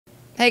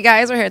Hey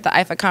guys, we're here at the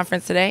IFAH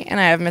conference today, and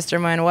I have Mr.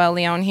 Manuel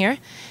here.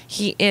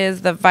 He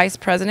is the Vice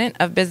President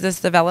of Business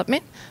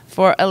Development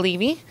for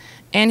Alivi,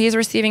 and he's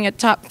receiving a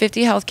Top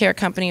 50 Healthcare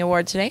Company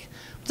Award today.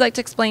 Would you like to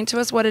explain to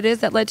us what it is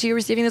that led to you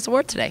receiving this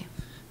award today?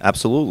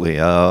 Absolutely.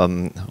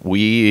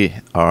 We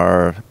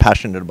are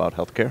passionate about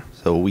healthcare.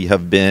 So we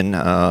have been,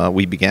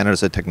 we began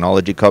as a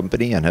technology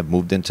company and have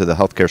moved into the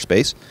healthcare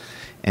space.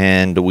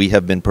 And we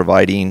have been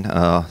providing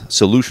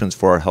solutions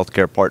for our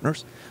healthcare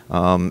partners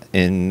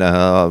in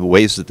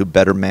ways to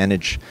better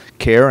manage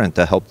care and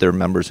to help their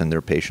members and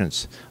their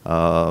patients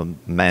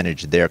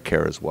manage their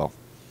care as well.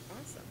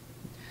 Awesome.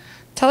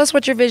 Tell us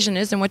what your vision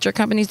is and what your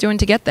company's doing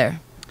to get there.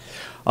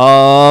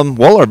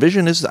 Well, our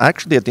vision is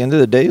actually, at the end of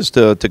the day, is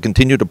to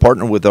continue to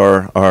partner with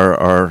to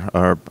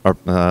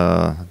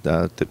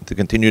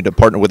continue to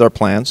partner with our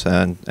plants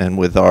and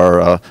with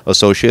our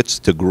associates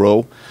to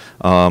grow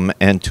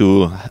and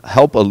to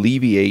help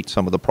alleviate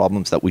some of the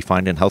problems that we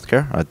find in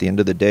healthcare. At the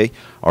end of the day,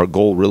 our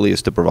goal really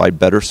is to provide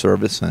better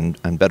service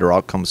and better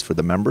outcomes for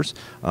the members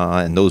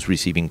and those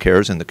receiving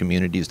cares in the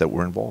communities that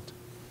we're involved.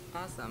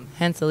 Awesome.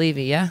 Hence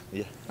Alivi, yeah?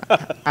 Yeah.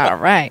 All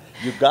right.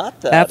 You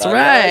got that. That's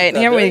right.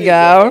 Here we go.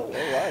 All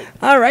right.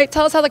 All right.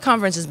 Tell us how the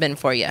conference has been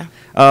for you.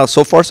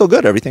 So far, so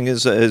good. Everything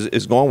is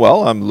going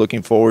well. I'm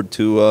looking forward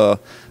to.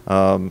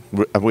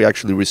 We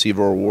actually receive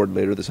our award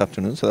later this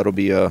afternoon, so that'll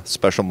be a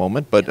special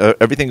moment. But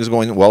everything is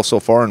going well so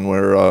far, and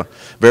we're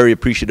very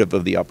appreciative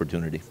of the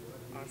opportunity.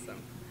 Awesome.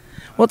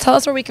 Well, tell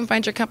us where we can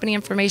find your company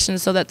information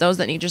so that those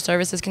that need your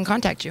services can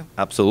contact you.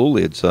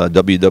 Absolutely. It's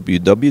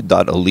www.alivi.com.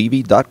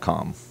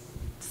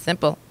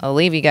 Simple.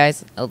 Alivi,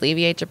 guys.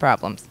 Alleviate your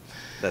problems.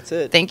 That's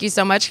it. Thank you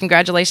so much.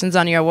 Congratulations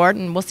on your award,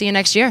 and we'll see you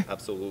next year.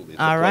 Absolutely.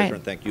 It's all a pleasure, right.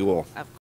 and thank you all.